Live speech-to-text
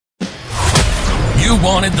You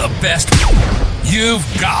wanted the best. You've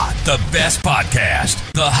got the best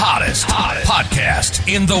podcast. The hottest podcast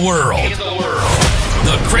in the world.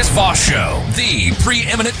 The Chris Voss Show, the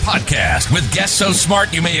preeminent podcast with guests so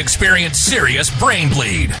smart you may experience serious brain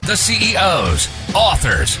bleed. The CEOs,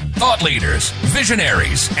 authors, thought leaders,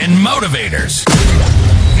 visionaries, and motivators.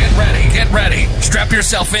 Get ready. Strap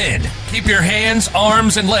yourself in. Keep your hands,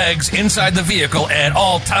 arms, and legs inside the vehicle at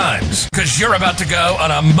all times, because you're about to go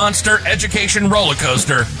on a monster education roller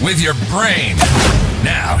coaster with your brain.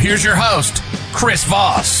 Now, here's your host, Chris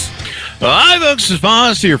Voss. Hi, folks. It's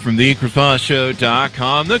Voss here from the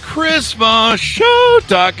ChrisVossShow.com, the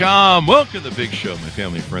ChrisVossShow.com. Welcome to the big show, my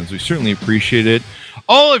family and friends. We certainly appreciate it.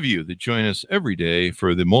 All of you that join us every day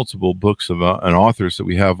for the multiple books of and authors that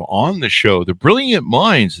we have on the show, the brilliant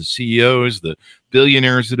minds, the CEOs, the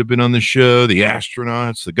billionaires that have been on the show, the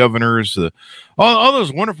astronauts, the governors, all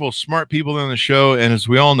those wonderful, smart people on the show. And as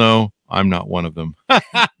we all know, I'm not one of them.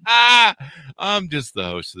 I'm just the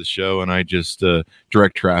host of the show, and I just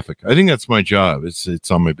direct traffic. I think that's my job.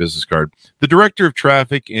 It's on my business card. The director of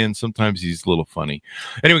traffic, and sometimes he's a little funny.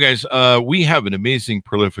 Anyway, guys, we have an amazing,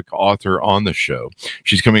 prolific author on the show.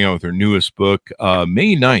 She's coming out with her newest book,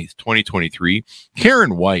 May 9th, 2023.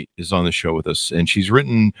 Karen White is on the show with us, and she's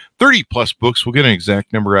written 30-plus books. We'll get an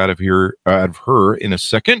exact number out of her in a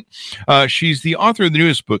second. She's the author of the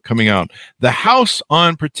newest book coming out, The House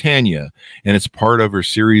on Prytania, and it's part of her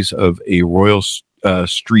series of a Royal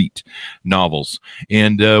Street novels.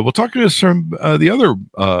 And we'll talk to some the other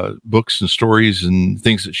books and stories and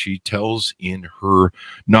things that she tells in her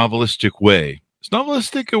novelistic way. Is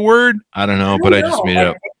novelistic a word? I don't know, but I just made it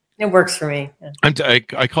up. It works for me.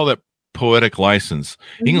 I call that poetic license.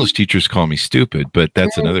 Mm-hmm. English teachers call me stupid, but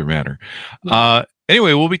that's another matter.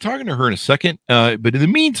 Anyway, we'll be talking to her in a second. But in the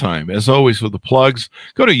meantime, as always with the plugs,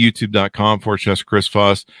 go to youtube.com/Chris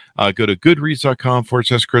Voss. Go to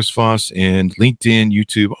goodreads.com/Chris Voss, and LinkedIn,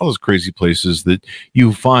 YouTube, all those crazy places that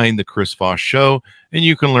you find the Chris Voss Show. And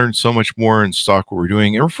you can learn so much more and stalk what we're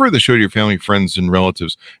doing and refer the show to your family, friends, and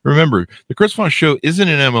relatives. Remember, the Chris Voss Show isn't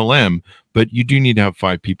an MLM, but you do need to have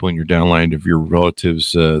 5 people in your downline of your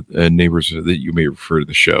relatives and neighbors that you may refer to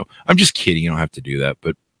the show. I'm just kidding. You don't have to do that,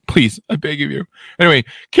 but please, I beg of you. Anyway,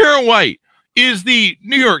 Karen White is the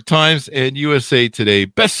New York Times and USA Today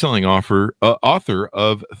best-selling author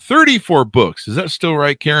of 34 books. Is that still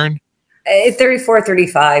right, Karen? 34,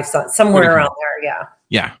 35, so somewhere 35. Around there, yeah.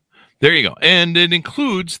 Yeah, there you go. And it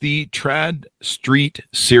includes the Trad Street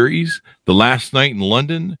series, The Last Night in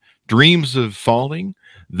London, Dreams of Falling,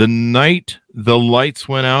 The Night the Lights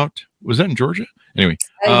Went Out. Was that in Georgia? Anyway,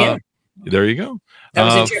 there you go. That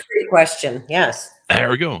was a Jeopardy question, yes. There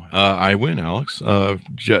we go. I win, Alex.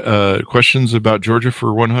 Questions about Georgia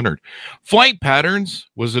for 100. Flight Patterns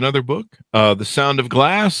was another book. The Sound of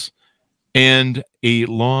Glass, and A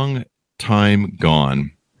Long Time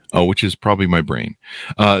Gone, which is probably my brain.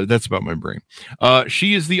 That's about my brain.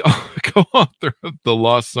 She is the co-author of The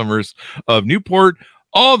Lost Summers of Newport,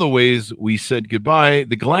 All the Ways We Said Goodbye,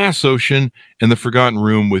 The Glass Ocean, and The Forgotten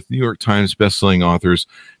Room, with New York Times bestselling authors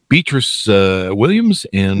Beatrice Williams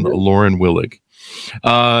and Lauren Willig.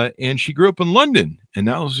 And she grew up in London, and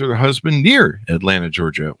now is her husband near Atlanta,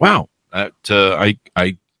 Georgia. Wow. There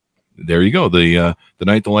you go. The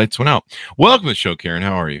Night the Lights Went Out. Welcome to the show, Karen.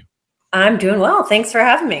 How are you? I'm doing well. Thanks for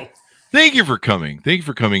having me. Thank you for coming.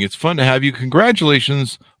 It's fun to have you.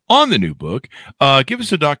 Congratulations on the new book. Give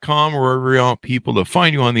us a .com or wherever you want people to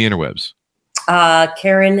find you on the interwebs.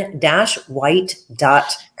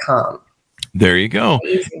 Karen-White.com. There you go.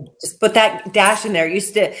 Just put that dash in there.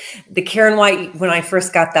 The Karen White, when I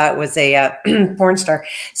first got that, was a porn star.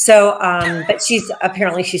 So, but she's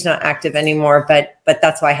not active anymore, but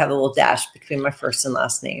that's why I have a little dash between my first and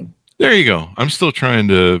last name. There you go. I'm still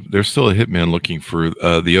there's still a hitman looking for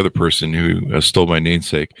the other person who stole my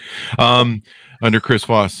namesake. Under Chris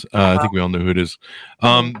Voss. I think we all know who it is.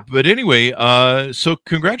 But anyway, so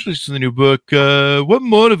congratulations on the new book. What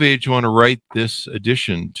motivated you want to write this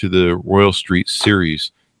addition to the Royal Street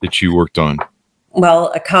series that you worked on?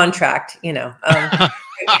 Well, a contract, that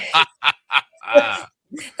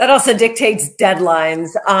also dictates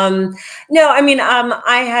deadlines.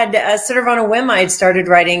 I had sort of on a whim, I had started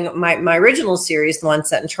writing my original series, the one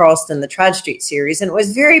set in Charleston, the Trad Street series, and it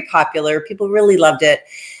was very popular. People really loved it.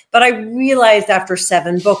 But I realized after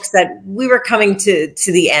 7 books that we were coming to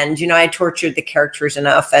the end. I tortured the characters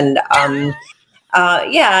enough, and I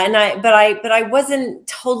wasn't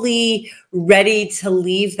totally ready to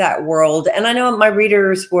leave that world. And I know my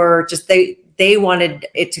readers were just they they wanted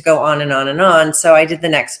it to go on and on and on. So I did the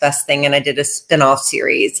next best thing, and I did a spin-off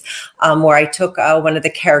series where I took one of the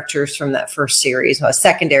characters from that first series, a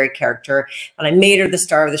secondary character, and I made her the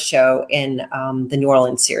star of the show in the New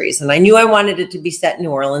Orleans series. And I knew I wanted it to be set in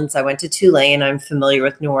New Orleans. I went to Tulane. I'm familiar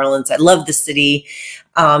with New Orleans. I love the city.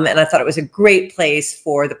 And I thought it was a great place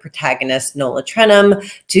for the protagonist, Nola Trenham,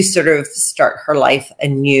 to sort of start her life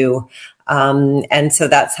anew. And so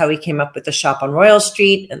that's how we came up with The Shop on Royal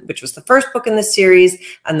Street, which was the first book in the series.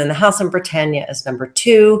 And then The House in Prytania is number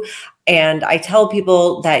 2. And I tell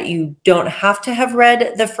people that you don't have to have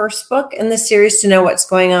read the first book in the series to know what's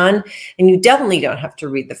going on. And you definitely don't have to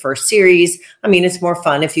read the first series. I mean, it's more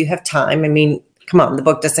fun if you have time. I mean, come on, the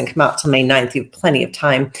book doesn't come out till May 9th. You have plenty of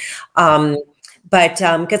time. But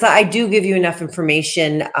because I do give you enough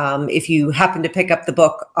information, if you happen to pick up the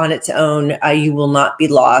book on its own, you will not be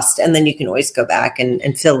lost. And then you can always go back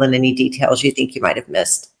and fill in any details you think you might have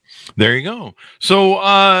missed. There you go. So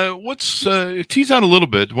let's tease out a little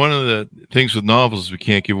bit. One of the things with novels is we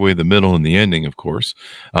can't give away the middle and the ending, of course,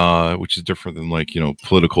 which is different than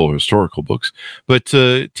political or historical books. But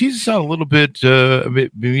tease us out a little bit,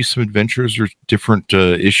 maybe some adventures or different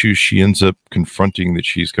issues she ends up confronting that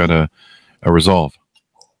she's got to resolve.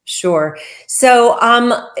 Sure. So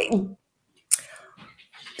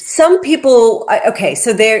some people,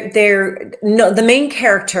 so the main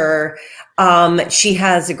character, she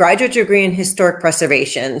has a graduate degree in historic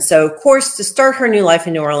preservation. So of course, to start her new life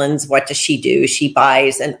in New Orleans, what does she do? She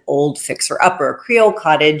buys an old fixer-upper Creole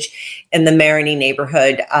cottage in the Marigny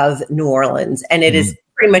neighborhood of New Orleans. And it is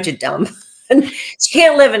pretty much a dump. She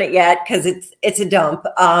can't live in it yet because it's a dump,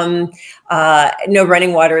 no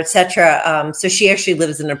running water, etc. So she actually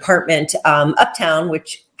lives in an apartment uptown,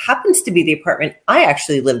 which happens to be the apartment I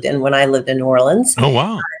actually lived in when I lived in New Orleans. Oh,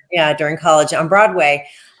 wow. Yeah, during college on Broadway.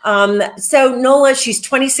 So Nola, she's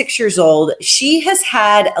 26 years old. She has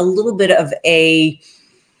had a little bit of a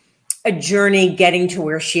journey getting to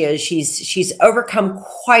where she is. She's overcome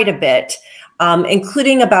quite a bit.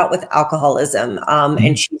 Including about with alcoholism.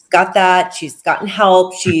 And she's got that. She's gotten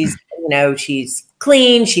help. She's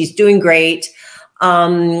clean. She's doing great.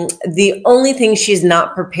 The only thing she's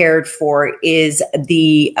not prepared for is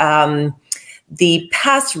the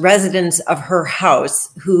past residents of her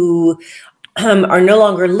house who are no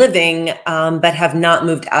longer living, but have not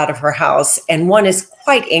moved out of her house. And one is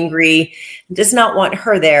quite angry, does not want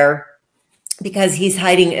her there, because he's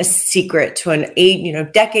hiding a secret to an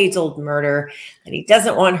decades-old murder that he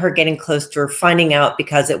doesn't want her getting close to or finding out,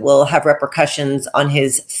 because it will have repercussions on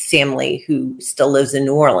his family who still lives in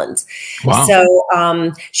New Orleans. Wow.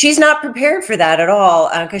 So she's not prepared for that at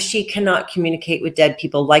all, because she cannot communicate with dead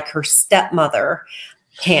people like her stepmother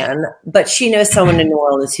can, but she knows someone in New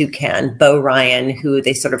Orleans who can, Bo Ryan, who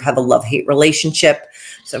they sort of have a love-hate relationship.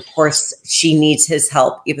 So of course she needs his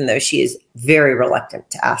help, even though she is very reluctant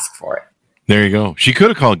to ask for it. There you go. She could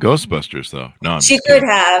have called Ghostbusters, though. No, she could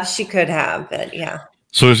have, but yeah.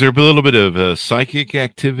 So is there a little bit of psychic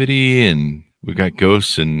activity, and we got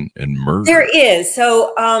ghosts and murder? There is.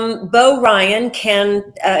 So Bo Ryan can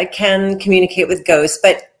communicate with ghosts,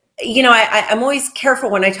 but I'm always careful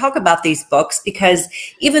when I talk about these books, because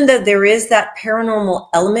even though there is that paranormal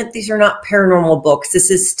element, these are not paranormal books.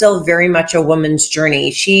 This is still very much a woman's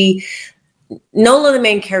journey. Nola, the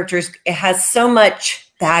main character, has so much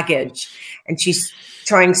baggage, and she's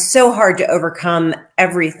trying so hard to overcome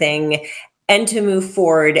everything and to move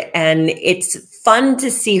forward. And it's fun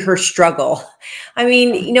to see her struggle. I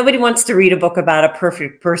mean, nobody wants to read a book about a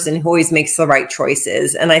perfect person who always makes the right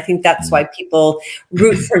choices. And I think that's why people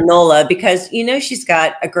root for Nola, because, she's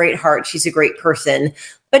got a great heart. She's a great person,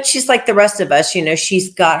 but she's like the rest of us.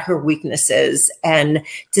 She's got her weaknesses, and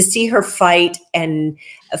to see her fight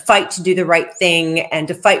to do the right thing, and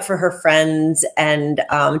to fight for her friends, and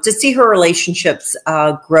to see her relationships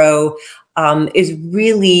grow is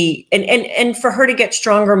really, and for her to get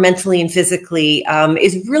stronger mentally and physically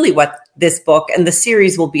is really what this book and the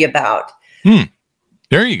series will be about.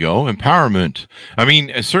 There you go. Empowerment. I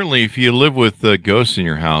mean, certainly if you live with ghosts in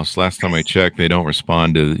your house, last time I checked, they don't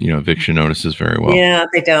respond to, eviction notices very well. Yeah,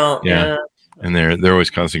 they don't. Yeah. And they're always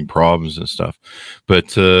causing problems and stuff.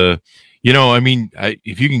 But, if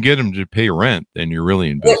you can get them to pay rent, then you're really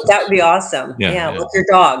in business. That would be awesome. Yeah. With your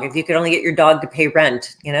dog, if you could only get your dog to pay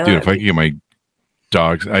rent, Dude, if I could get my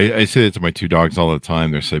dogs, I say that to my 2 dogs all the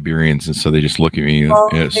time. They're Siberians, and so they just look at me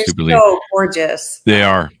stupidly. So gorgeous. They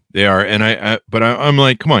are. And I'm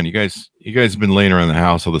like, come on, you guys have been laying around the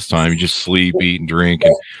house all this time. You just sleep, eat, and drink.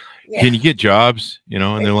 And can you get jobs?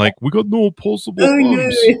 And they're like, we got no opposable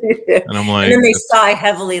thumbs. And I'm like, and then they sigh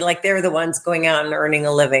heavily, like they're the ones going out and earning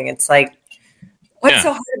a living. It's like, What's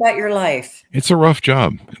so hard about your life? It's a rough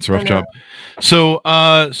job. It's a rough job. So,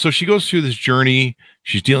 so she goes through this journey.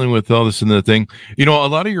 She's dealing with all this and that thing. You know, a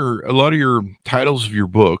lot of your titles of your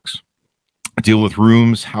books deal with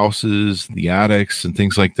rooms, houses, the attics, and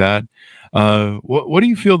things like that. What do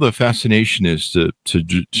you feel the fascination is to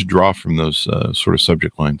draw from those sort of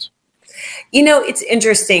subject lines? You know, it's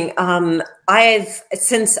interesting.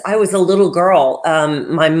 Since I was a little girl,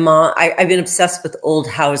 my mom, I've been obsessed with old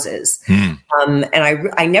houses. And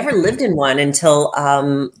I never lived in one until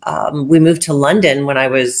we moved to London when I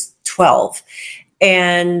was 12.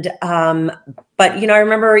 And, but, you know, I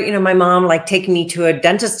remember, you know, my mom like taking me to a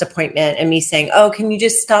dentist appointment and me saying, oh, can you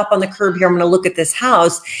just stop on the curb here? I'm going to look at this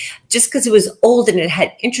house, just because it was old and it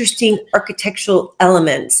had interesting architectural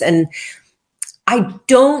elements. And I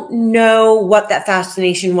don't know what that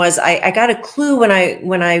fascination was. I got a clue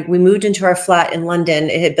when we moved into our flat in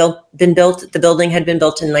London. It had been built. The building had been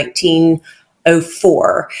built in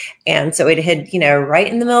 1904, and so it had, you know, right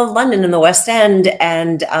in the middle of London in the West End,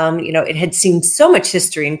 and you know, it had seen so much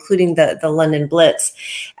history, including the London Blitz.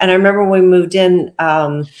 And I remember when we moved in,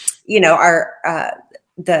 you know,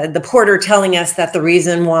 the porter telling us that the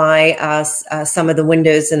reason why some of the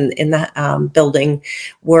windows in the building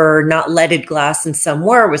were not leaded glass and some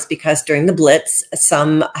was because during the Blitz,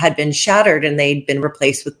 some had been shattered and they'd been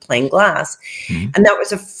replaced with plain glass. Mm-hmm. And that was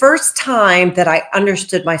the first time that I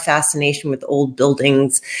understood my fascination with old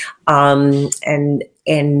buildings. And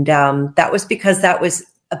that was because that was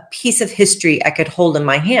a piece of history I could hold in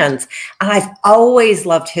my hands. And I've always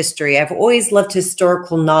loved history. I've always loved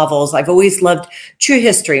historical novels. I've always loved true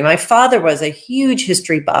history. My father was a huge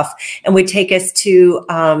history buff and would take us to,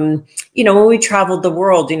 you know, when we traveled the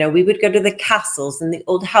world, you know, we would go to the castles and the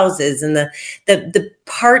old houses and the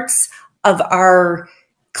parts of our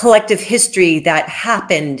collective history that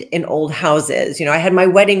happened in old houses. You know, I had my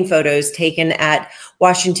wedding photos taken at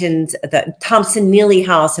the Thompson Neely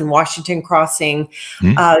House in Washington Crossing,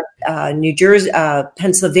 New Jersey,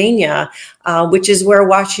 Pennsylvania, which is where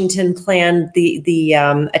Washington planned the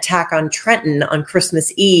attack on Trenton on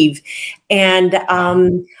Christmas Eve. And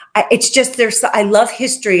it's just I love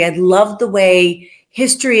history. I love the way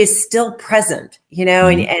history is still present, you know,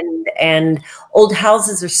 and old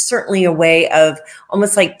houses are certainly a way of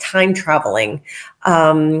almost like time traveling.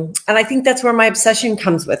 And I think that's where my obsession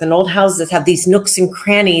comes with. And old houses have these nooks and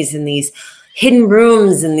crannies and these hidden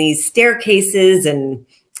rooms and these staircases, and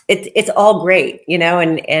it's all great, you know.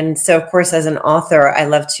 And so, of course, as an author, I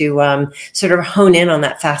love to sort of hone in on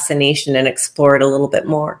that fascination and explore it a little bit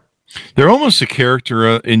more. They're almost a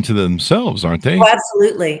character into themselves, aren't they? Oh,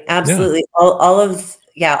 absolutely. Absolutely.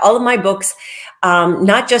 Yeah. All of my books,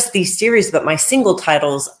 not just these series, but my single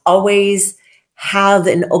titles always have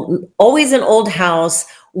always an old house,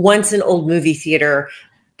 once an old movie theater,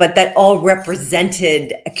 but that all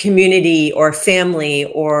represented a community or family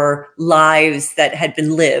or lives that had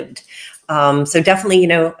been lived. So definitely, you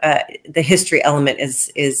know, the history element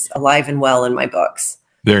is alive and well in my books.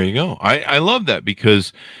 There you go. I love that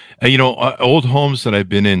because, you know, old homes that I've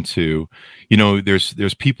been into, you know,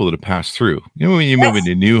 there's people that have passed through. You know, when you move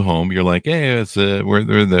into a new home, you're like, hey,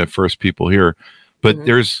 we're the first people here. But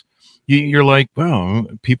you're like, wow,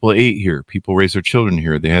 people ate here. People raised their children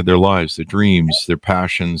here. They had their lives, their dreams, their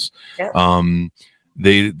passions.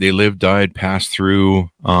 They lived, died, passed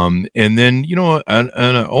through. And then, you know,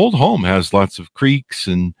 an old home has lots of creaks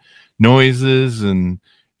and noises and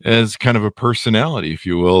as kind of a personality, if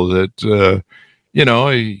you will, that, you know,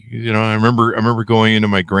 I remember going into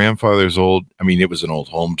my grandfather's old, I mean, it was an old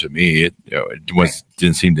home to me. It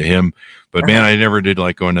didn't seem to him, but man, I never did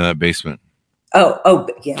like going to that basement. Oh,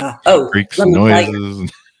 yeah. Oh, creaks and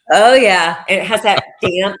noises. Oh, yeah. It has that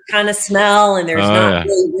damp kind of smell, and there's not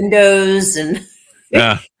really windows, and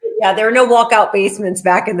yeah. Yeah, there were no walkout basements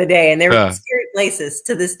back in the day, and they were scary places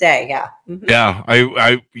to this day. Yeah. Mm-hmm.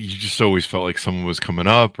 Yeah. You just always felt like someone was coming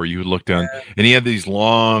up, or you would look down, and he had these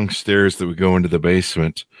long stairs that would go into the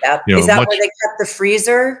basement. Yep. You know, is that where they kept the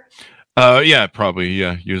freezer? Yeah, probably.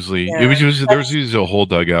 Yeah, usually it was usually there was usually a whole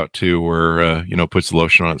dugout too, where you know, puts the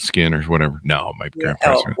lotion on its skin or whatever. No, my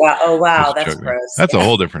grandparents. Oh wow, that's gross. That's a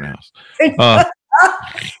whole different house.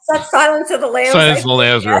 That's Silence of the Lambs. Silence of the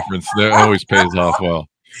Lambs reference. That always pays off well.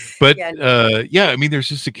 But I mean, there's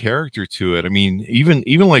just a character to it. I mean, even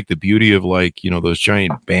like the beauty of, like, you know, those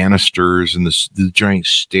giant banisters and the giant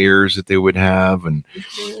stairs that they would have and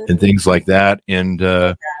things like that. And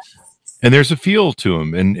and there's a feel to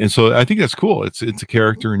him, and so I think that's cool. It's a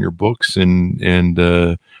character in your books, and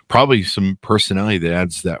probably some personality that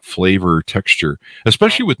adds that flavor texture,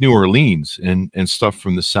 especially with New Orleans and stuff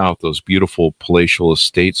from the South. Those beautiful palatial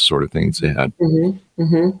estates, sort of things they had. Mm-hmm.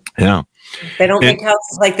 Mm-hmm. Yeah, They don't and make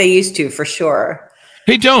houses like they used to, for sure.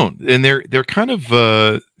 they don't, and they're kind of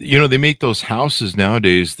they make those houses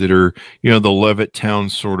nowadays that are the Levittown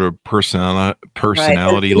sort of Right.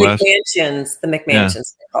 personality The less. McMansions, Yeah. they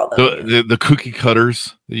call them. The cookie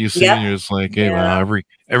cutters that you see, Yep. and you're just like, hey, Yeah. wow,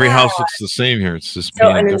 every house looks the same here. It's just So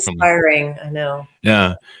painted differently. uninspiring. I know.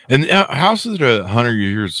 Yeah, and houses that are 100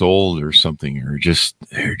 years old or something they're just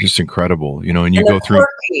incredible, and you And they're go through.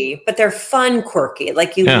 quirky, but they're fun quirky.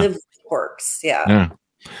 Like you Yeah, live with quirks. Yeah. yeah.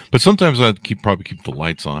 But sometimes I'd probably keep the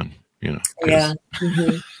lights on, Yeah. because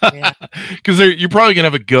Mm-hmm. Yeah. you're probably gonna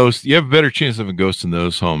have a ghost. You have a better chance of a ghost in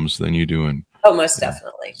those homes than you do in Oh, most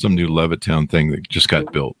definitely. some new Levittown thing that just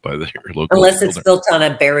got built by the local. Unless it's builder. built on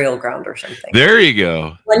a burial ground or something. There you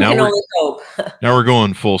go. One can only hope. Now we're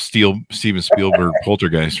going full Steven Spielberg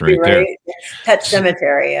poltergeist right there. Pet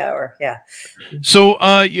Cemetery, yeah. So,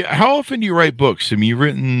 how often do you write books? I mean, you've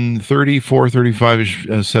written 34,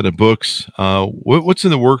 35 set of books. What's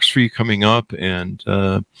in the works for you coming up, and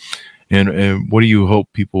what do you hope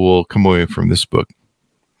people will come away from this book?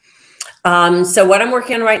 So what I'm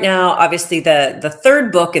working on right now, obviously the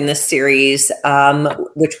third book in this series,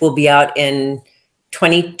 which will be out in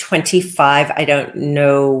 2025. I don't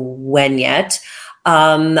know when yet.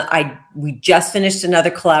 We just finished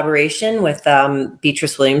another collaboration with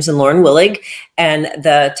Beatrice Williams and Lauren Willig, and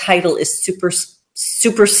the title is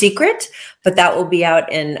Super Secret, but that will be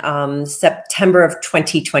out in September of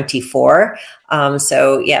 2024.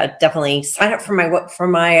 So yeah, definitely sign up for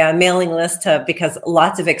my mailing list because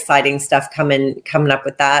lots of exciting stuff coming up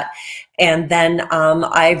with that. And then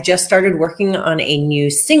I've just started working on a new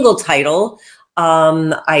single title.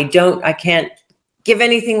 I can't give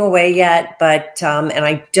anything away yet, but and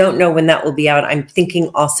I don't know when that will be out. I'm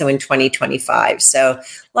thinking also in 2025. So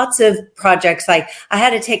lots of projects. I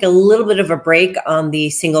had to take a little bit of a break on the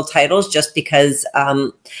single titles just because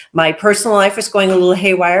my personal life was going a little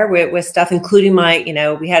haywire with stuff, including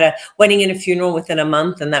we had a wedding and a funeral within a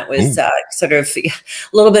month, and that was sort of a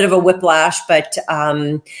little bit of a whiplash. But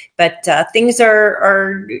things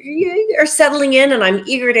are settling in, and I'm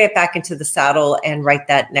eager to get back into the saddle and write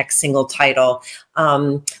that next single title.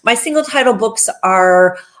 My single title books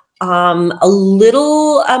are a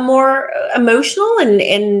little more emotional and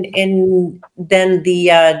than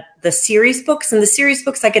the series books. And the series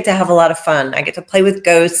books, I get to have a lot of fun. I get to play with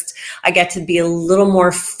ghosts. I get to be a little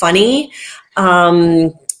more funny.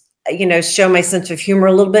 Show my sense of humor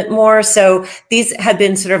a little bit more. So these have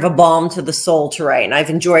been sort of a balm to the soul to write, and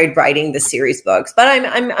I've enjoyed writing the series books. But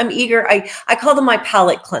I'm eager. I call them my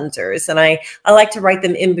palate cleansers, and I like to write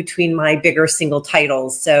them in between my bigger single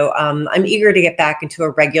titles. So I'm eager to get back into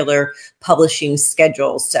a regular publishing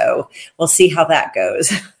schedule. So we'll see how that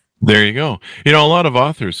goes. There you go. A lot of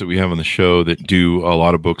authors that we have on the show that do a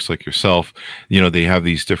lot of books like yourself, they have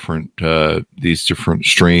these different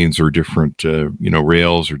strains or different,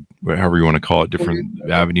 rails or however you want to call it, different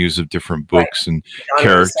avenues of different books and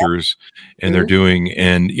characters, and they're doing,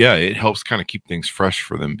 and yeah, it helps kind of keep things fresh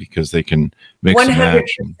for them because they can mix and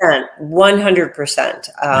match. 100%.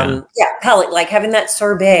 Palette, like having that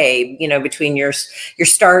sorbet, between your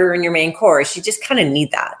starter and your main course, you just kind of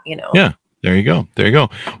need that, Yeah. There you go.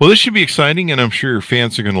 Well, this should be exciting, and I'm sure your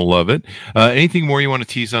fans are going to love it. Anything more you want to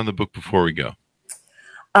tease on the book before we go?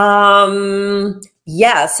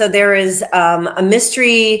 Yeah. So there is a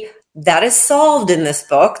mystery that is solved in this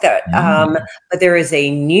book, but there is a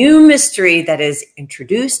new mystery that is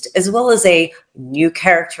introduced, as well as a new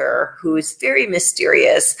character who is very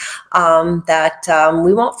mysterious that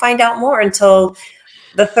we won't find out more until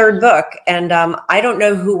the third book. And I don't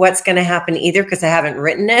know what's going to happen either because I haven't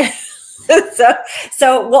written it.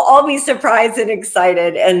 So we'll all be surprised and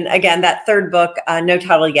excited. And again, that third book, no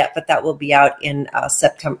title yet, but that will be out in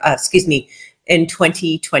in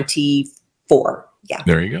 2024. Yeah.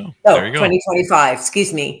 There you go. Oh, 2025.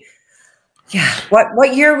 Excuse me. Yeah.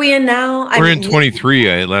 What year are we in now? We're in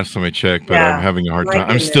 23. Last time I checked, but I'm having a hard time.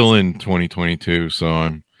 I'm still in 2022, so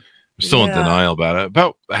I'm still in denial about it.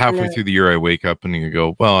 About halfway through the year, I wake up and you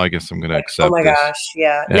go, well, I guess I'm going to accept this. Oh my gosh.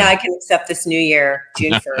 Yeah. Now I can accept this new year,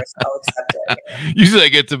 June 1st. I'll accept it. Yeah. Usually I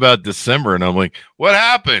get to about December and I'm like, what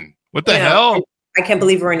happened? What the hell? I can't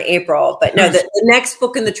believe we're in April, but no, the next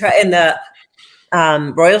book in the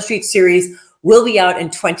Royal Street series will be out in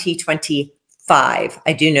 2025.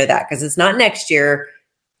 I do know that because it's not next year.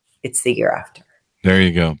 It's the year after. There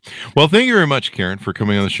you go. Well, thank you very much, Karen, for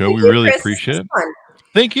coming on the show. We really appreciate it.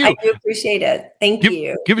 Thank you. I do appreciate it. Thank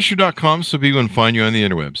you. Give us your .com so people can find you on the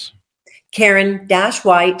interwebs.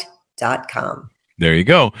 Karen-White.com. There you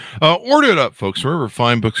go. Order it up, folks. Wherever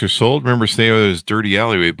fine books are sold. Remember, stay out of those dirty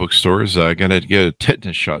alleyway bookstores. I got to get a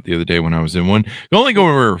tetanus shot the other day when I was in one. You only go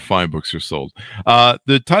wherever fine books are sold.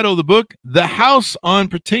 The title of the book, The House on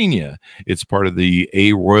Prytania. It's part of the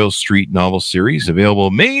A Royal Street novel series,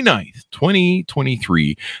 available May 9th,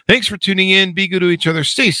 2023. Thanks for tuning in. Be good to each other.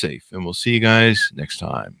 Stay safe. And we'll see you guys next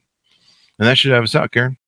time. And that should have us out, Karen.